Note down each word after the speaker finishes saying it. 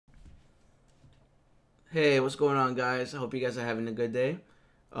Hey, what's going on, guys? I hope you guys are having a good day.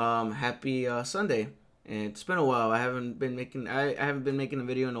 Happy Sunday. And it's been a while. I haven't been making a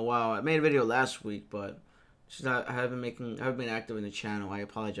video in a while. I made a video last week, but I haven't been active in the channel. I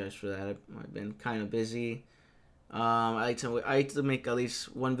apologize for that. I've been kind of busy. I like to make at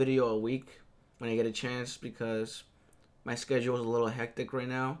least one video a week when I get a chance because my schedule is a little hectic right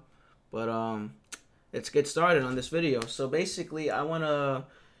now. But let's get started on this video. So basically, I want to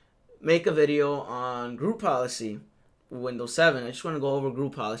make a video on group policy Windows 7. I just want to go over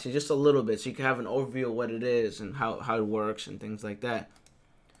group policy just a little bit so you can have an overview of what it is and how it works and things like that.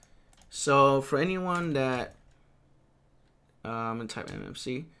 So for anyone that I'm gonna type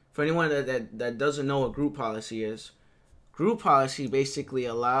MMC. For anyone that doesn't know what group policy is, group policy basically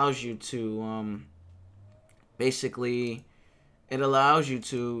allows you to basically it allows you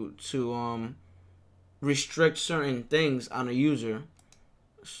to restrict certain things on a user.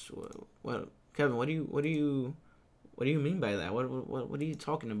 What, Kevin? What do you mean by that? What are you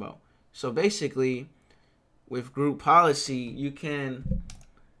talking about? So basically, with group policy, you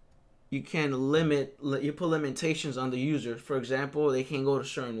put limitations on the user. For example, they can't go to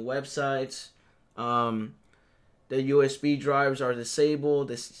certain websites. The USB drives are disabled.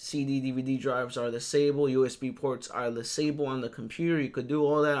 The CD DVD drives are disabled. USB ports are disabled on the computer. You could do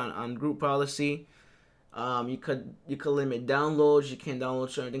all that on group policy. You could limit downloads. You can't download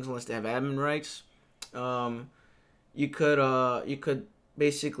certain things unless they have admin rights. You could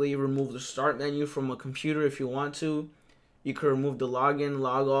basically remove the start menu from a computer if you want to. You could remove the login,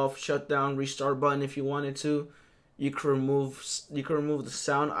 log off, shutdown, restart button if you wanted to. You could remove the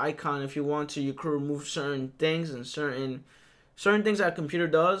sound icon if you want to. You could remove certain things and certain things that a computer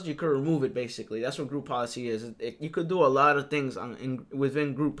does. You could remove it basically. That's what group policy is. You could do a lot of things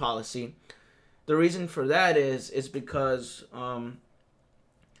within group policy. The reason for that is because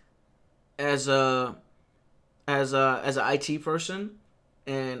as a IT person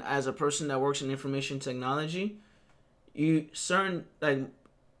and as a person that works in information technology, users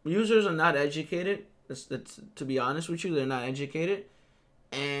are not educated. That's to be honest with you, they're not educated,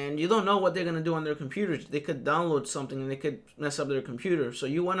 and you don't know what they're gonna do on their computers. They could download something and they could mess up their computer. So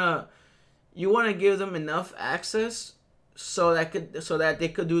you wanna give them enough access so that they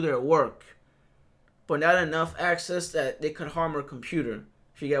could do their work, but not enough access that they could harm our computer.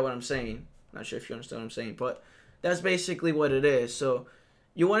 If you get what I'm saying. Not sure if you understand what I'm saying, but that's basically what it is. So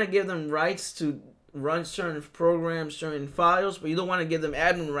you want to give them rights to run certain programs, certain files, but you don't want to give them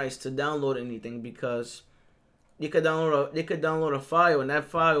admin rights to download anything, because they could download a file, and that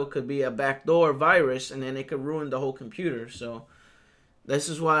file could be a backdoor virus, and then it could ruin the whole computer. So this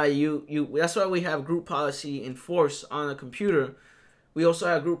is why that's why we have group policy enforced on a computer. We also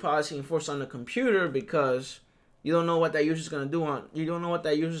have group policy enforced on the computer because you don't know what that user's gonna do on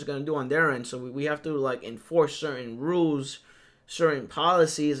their end. So we have to enforce certain rules, certain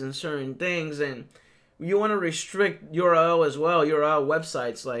policies, and certain things. And you want to restrict URL as well, URL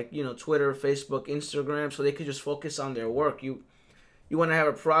websites like Twitter, Facebook, Instagram, so they could just focus on their work. You want to have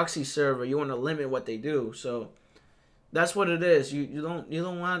a proxy server. You want to limit what they do. So that's what it is. You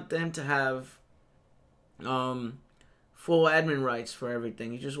don't want them to have full admin rights for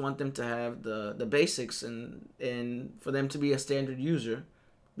everything. You just want them to have the basics and for them to be a standard user,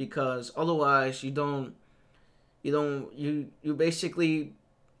 because otherwise you basically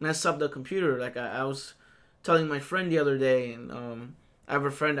mess up the computer. Like I was telling my friend the other day, and I have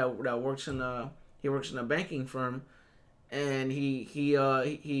a friend that works in a banking firm, and he's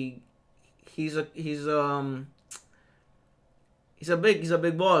a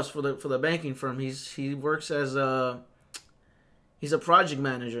big boss for the banking firm. He works as he's a project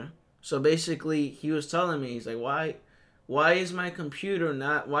manager. So basically, he was telling me, he's like, why is my computer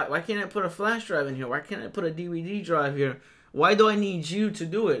not, why can't I put a flash drive in here? Why can't I put a DVD drive here? Why do I need you to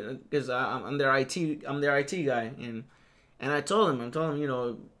do it? Because I'm their IT guy, and I told him,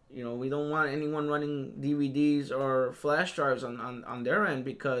 we don't want anyone running DVDs or flash drives on their end,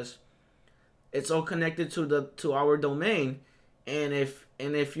 because it's all connected to our domain, and if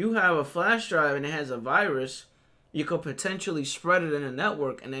you have a flash drive and it has a virus, you could potentially spread it in a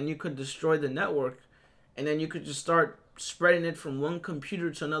network, and then you could destroy the network, and then you could just start spreading it from one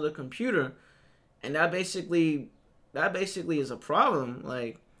computer to another computer, and that basically is a problem.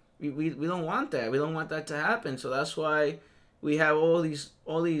 Like we don't want that. We don't want that to happen. So that's why we have all these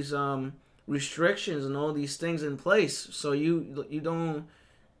restrictions and all these things in place. So you don't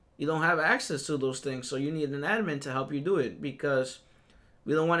have access to those things. So you need an admin to help you do it, because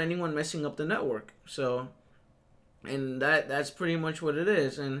we don't want anyone messing up the network. So. And that's pretty much what it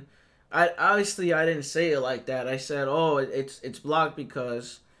is. And I didn't say it like that. I said, oh, it's blocked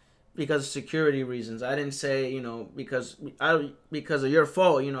because because of security reasons. I didn't say, because of your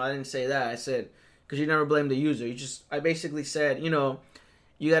fault. I didn't say that. I said because you never blame the user. I basically said, you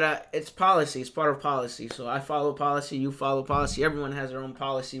gotta. It's policy. It's part of policy. So I follow policy. You follow policy. Everyone has their own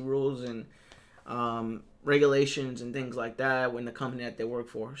policy, rules, and regulations and things like that when the company that they work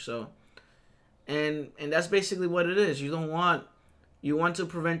for. So, and that's basically what it is. You want to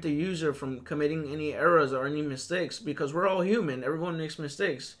prevent the user from committing any errors or any mistakes, because we're all human. Everyone makes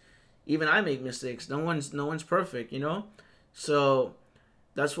mistakes. Even I make mistakes. No one's perfect, So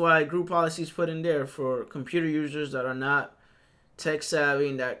that's why group policy is put in there for computer users that are not tech savvy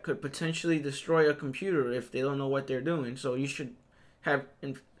and that could potentially destroy a computer if they don't know what they're doing. So you should have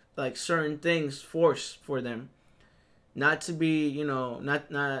like certain things forced for them, not to be,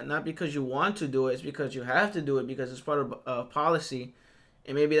 not because you want to do it. It's because you have to do it because it's part of policy,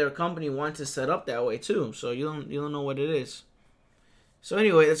 and maybe their company wants to set up that way too. So you don't know what it is. So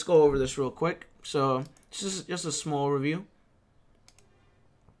anyway, let's go over this real quick. So this is just a small review.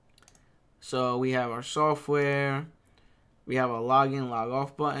 So we have our software. We have a login, log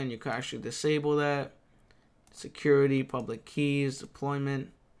off button. You can actually disable that. Security, public keys, deployment,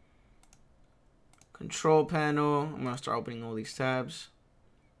 control panel. I'm gonna start opening all these tabs.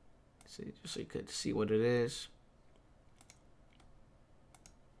 See, just so you could see what it is.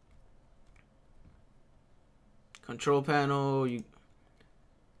 Control panel. You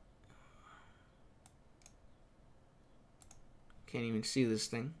can't even see this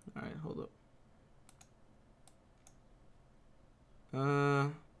thing. All right, hold up. Yeah,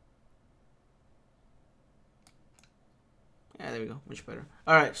 there we go. Much better.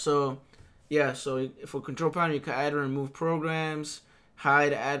 All right, so yeah, so for control panel, you can add and remove programs,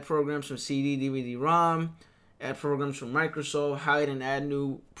 hide, add programs from CD, DVD, ROM, add programs from Microsoft, hide and add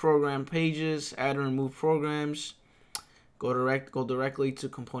new program pages, add and remove programs. Go directly to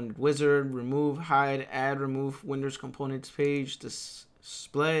Component Wizard, remove, hide, add, remove Windows Components page,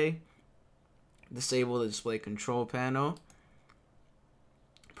 display, disable the display control panel,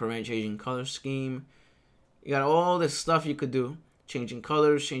 prevent changing color scheme. You got all this stuff you could do. Changing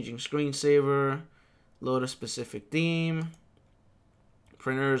colors, changing screensaver, load a specific theme,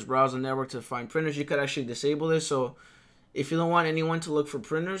 printers, browse the network to find printers. You could actually disable this. So if you don't want anyone to look for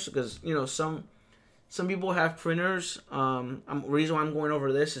printers, because some people have printers. The reason why I'm going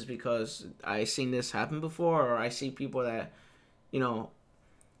over this is because I've seen this happen before, or I see people that,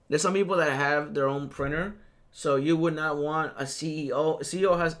 there's some people that have their own printer. So you would not want a CEO. A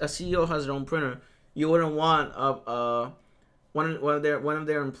CEO has their own printer. You wouldn't want one of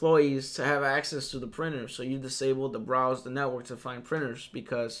their employees to have access to the printer. So you disable the browse the network to find printers,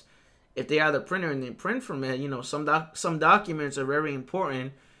 because if they have the printer and they print from it, some documents are very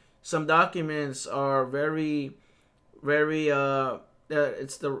important. Some documents are very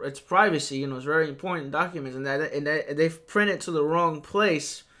it's privacy. It's very important documents, and that they've printed to the wrong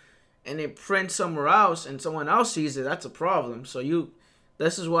place, and they print somewhere else, and someone else sees it. That's a problem. So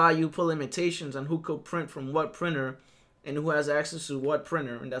this is why you put limitations on who could print from what printer, and who has access to what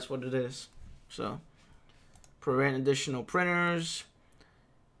printer, and that's what it is. So prevent additional printers,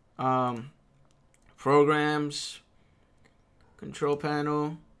 programs, control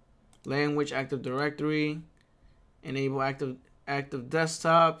panel, language, Active Directory, enable active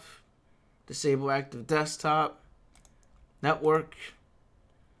desktop, disable active desktop, network,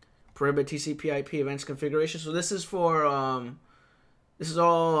 prohibit TCP/IP events configuration. So this is for this is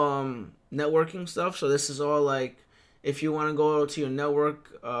all networking stuff. So this is all like if you want to go to your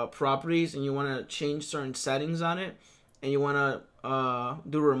network properties and you want to change certain settings on it, and you want to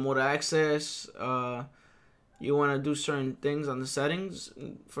do remote access, you want to do certain things on the settings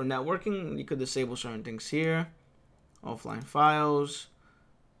for networking, you could disable certain things here. Offline files.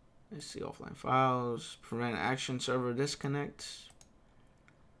 Let's see, offline files. Prevent action server disconnect.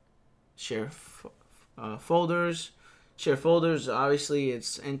 Share folders. Share folders, obviously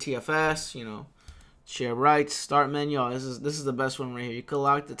it's NTFS, share rights, start menu. Oh, this is the best one right here. You could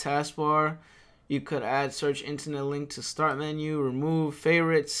lock the taskbar. You could add search internet link to start menu, remove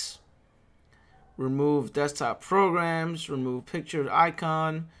favorites, remove desktop programs, remove picture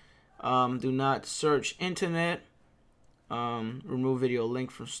icon, do not search internet, remove video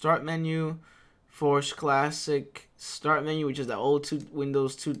link from start menu, force classic start menu, which is the old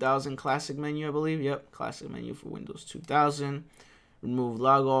Windows 2000 classic menu, I believe. Yep, classic menu for Windows 2000. Remove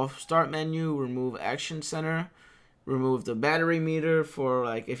log off start menu, remove action center, remove the battery meter for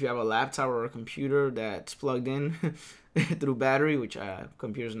like if you have a laptop or a computer that's plugged in through battery, which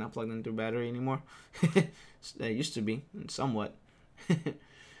computers are not plugged in through battery anymore. They used to be, somewhat. This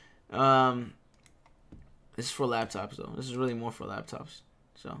is for laptops though. This is really more for laptops.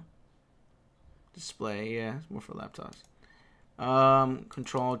 So Display, yeah, it's more for laptops.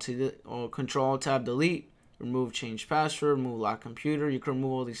 Control tab delete, remove change password, remove lock computer. You can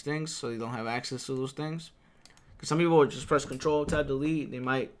remove all these things so you don't have access to those things. Because some people would just press control tab delete, they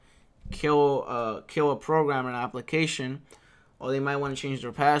might kill a program or an application, or they might want to change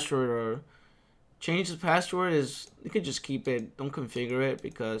their password. Or change the password is, you could just keep it, don't configure it,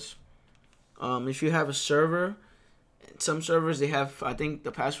 because if you have a server, some servers they have, I think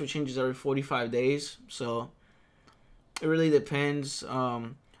the password changes every 45 days, so it really depends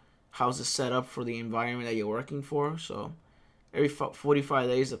how's it set up for the environment that you're working for. So every 45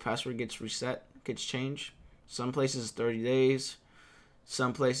 days the password gets reset, gets changed. Some places 30 days,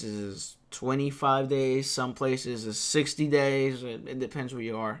 some places is 25 days, some places is 60 days. It depends where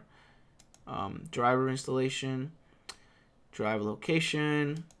you are. Driver installation, drive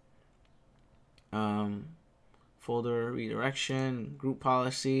location, folder redirection, group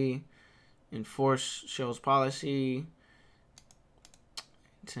policy, enforce shows policy,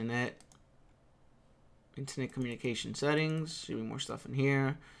 internet communication settings. Should be more stuff in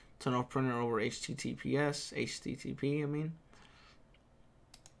here. Turn off printer over HTTP, I mean.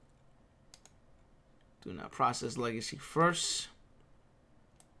 Do not process legacy first.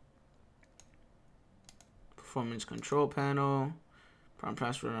 Performance control panel. Prompt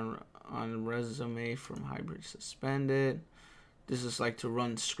password on resume from hybrid suspended. This is like to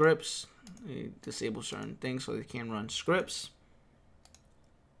run scripts. You disable certain things so they can't run scripts.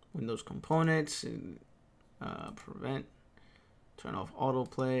 Windows components. Prevent. Turn off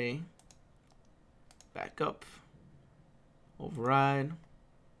autoplay. Backup. Override.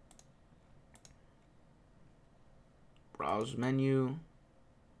 Browse menu.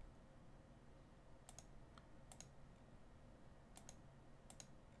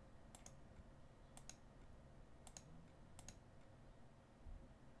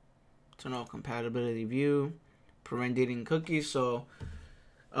 Turn off compatibility view. Prevent deleting cookies. So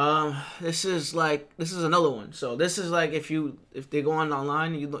this is another one. So this is like if they go on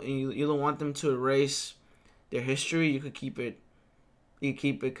online, you don't want them to erase their history, you could keep it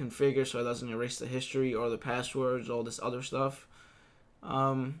configured so it doesn't erase the history or the passwords, all this other stuff.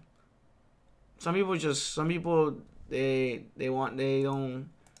 Some people they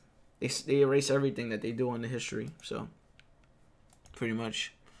erase everything that they do on the history. So pretty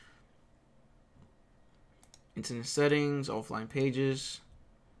much. Internet settings, offline pages,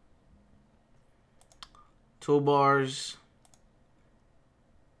 toolbars.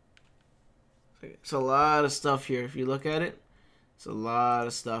 It's a lot of stuff here. If you look at it, it's a lot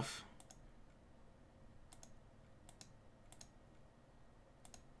of stuff.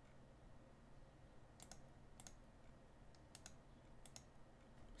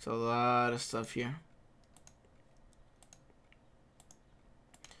 It's a lot of stuff here.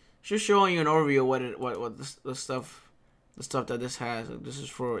 Just showing you an overview of what the stuff that this has. This is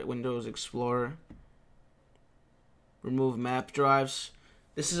for Windows Explorer. Remove map drives.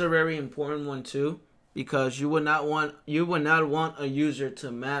 This is a very important one too, because you would not want a user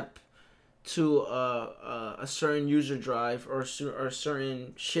to map to a certain user drive or a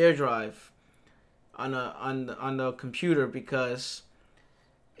certain share drive on the computer, because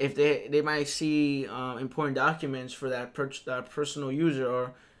if they might see important documents for that personal user,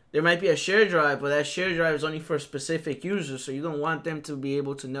 or there might be a share drive, but that share drive is only for a specific user, so you don't want them to be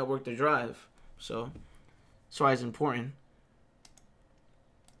able to network the drive. So that's why it's important.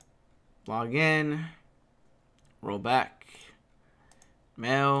 Log in, roll back,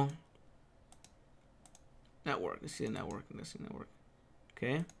 mail, network. Let's see the network.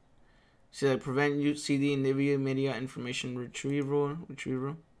 Okay. See that prevent CD and media information retrieval.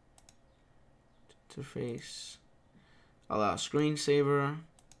 Interface. Allow screensaver.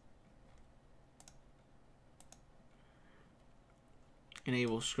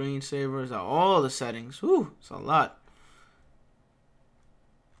 Enable screensavers. All the settings. Whew, it's a lot.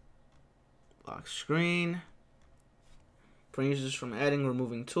 Lock screen. Prevent users from adding,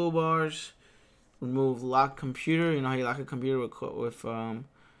 removing toolbars. Remove lock computer. You know how you lock a computer with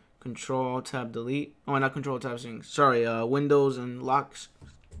control tab delete. Oh, not control tab thing. Sorry, Windows and lock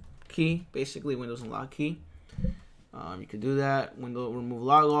key. Basically, Windows and lock key. You could do that. Remove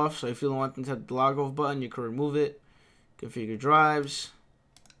log off. So if you don't want them to have the log off button, you can remove it. Configure drives.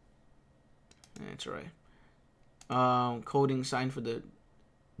 That's right. Coding sign for the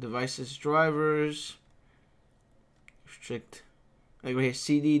devices drivers. Restrict. Like right here,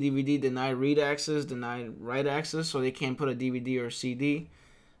 CD, DVD, deny read access, deny write access, so they can't put a DVD or a CD.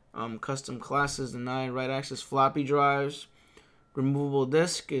 Custom classes, deny write access. Floppy drives. Removable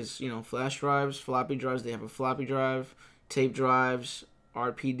disk is, flash drives. Floppy drives, they have a floppy drive. Tape drives,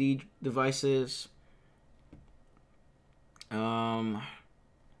 RPD devices.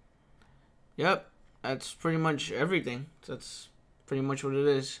 Yep, that's pretty much everything. That's pretty much what it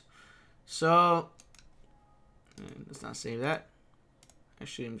is. So let's not save that.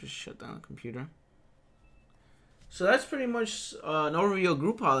 Actually, I'm just shut down the computer. So that's pretty much an overview of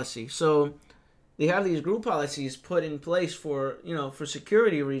group policy. So they have these group policies put in place for, you know, for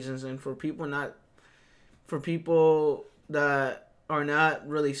security reasons and for people that are not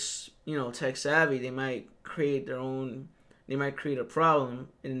really, you know, tech savvy. They might create their own. They might create a problem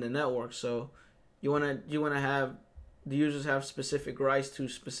in the network. So you wanna have the users have specific rights to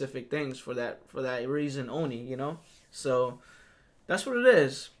specific things for that reason only. You know. So that's what it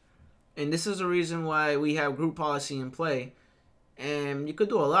is. And this is the reason why we have group policy in play. And you could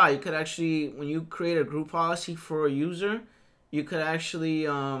do a lot. You could actually, when you create a group policy for a user, you could actually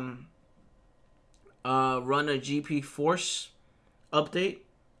run a GP force update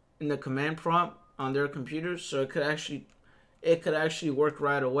in the command prompt on their computer. So it could actually work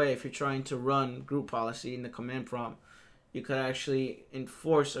right away if you're trying to run group policy in the command prompt. You could actually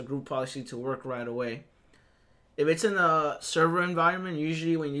enforce a group policy to work right away. If it's in a server environment,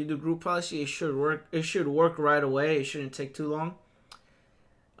 usually when you do group policy, it should work. It should work right away. It shouldn't take too long.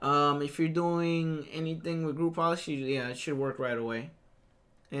 If you're doing anything with group policy, yeah, it should work right away.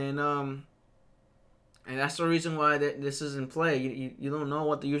 And that's the reason why this is in play. You don't know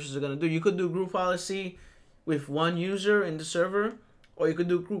what the users are gonna do. You could do group policy with one user in the server, or you could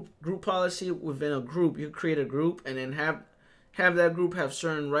do group policy within a group. You could create a group and then have that group have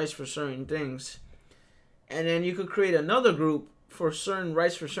certain rights for certain things. And then you could create another group for certain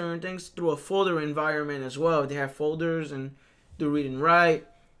rights for certain things through a folder environment as well. They have folders and do read and write,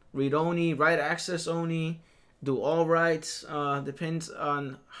 read only, write access only, do all rights. Depends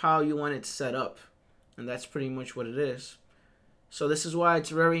on how you want it set up. And that's pretty much what it is. So this is why it's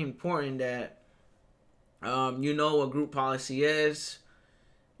very important that you know what group policy is.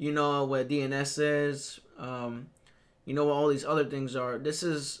 You know what DNS is. You know what all these other things are. This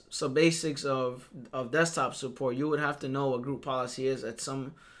is some basics of desktop support. You would have to know what group policy is at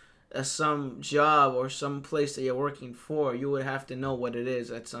some job or some place that you're working for. You would have to know what it is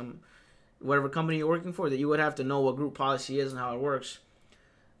at whatever company you're working for. That you would have to know what group policy is and how it works.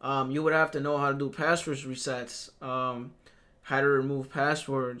 You would have to know how to do password resets, how to remove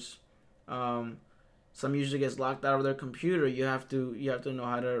passwords. Some user gets locked out of their computer. You have to know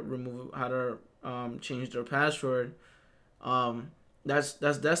how to change their password. That's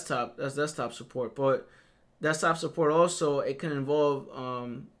desktop support. But desktop support also, it can involve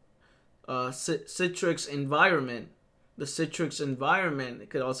Citrix environment. The Citrix environment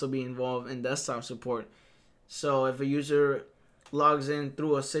could also be involved in desktop support. So if a user logs in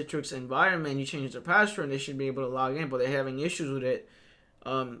through a Citrix environment, you change their password, and they should be able to log in, but they're having issues with it.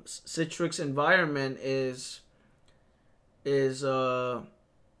 Citrix environment is it's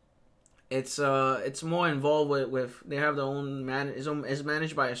more involved with they have their own it's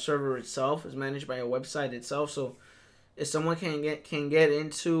managed by a server itself. It's managed by a website itself. So if someone can get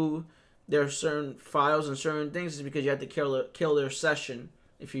into their certain files and certain things, it's because you have to kill their session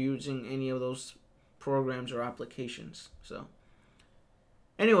if you're using any of those programs or applications. So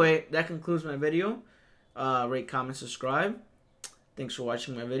anyway, that concludes my video. Rate, comment, subscribe. Thanks for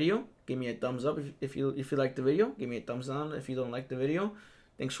watching my video. Give me a thumbs up if you like the video. Give me a thumbs down if you don't like the video.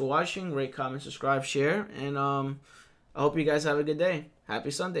 Thanks for watching. Rate, comment, subscribe, share, and I hope you guys have a good day. Happy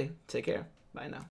Sunday. Take care. Bye now.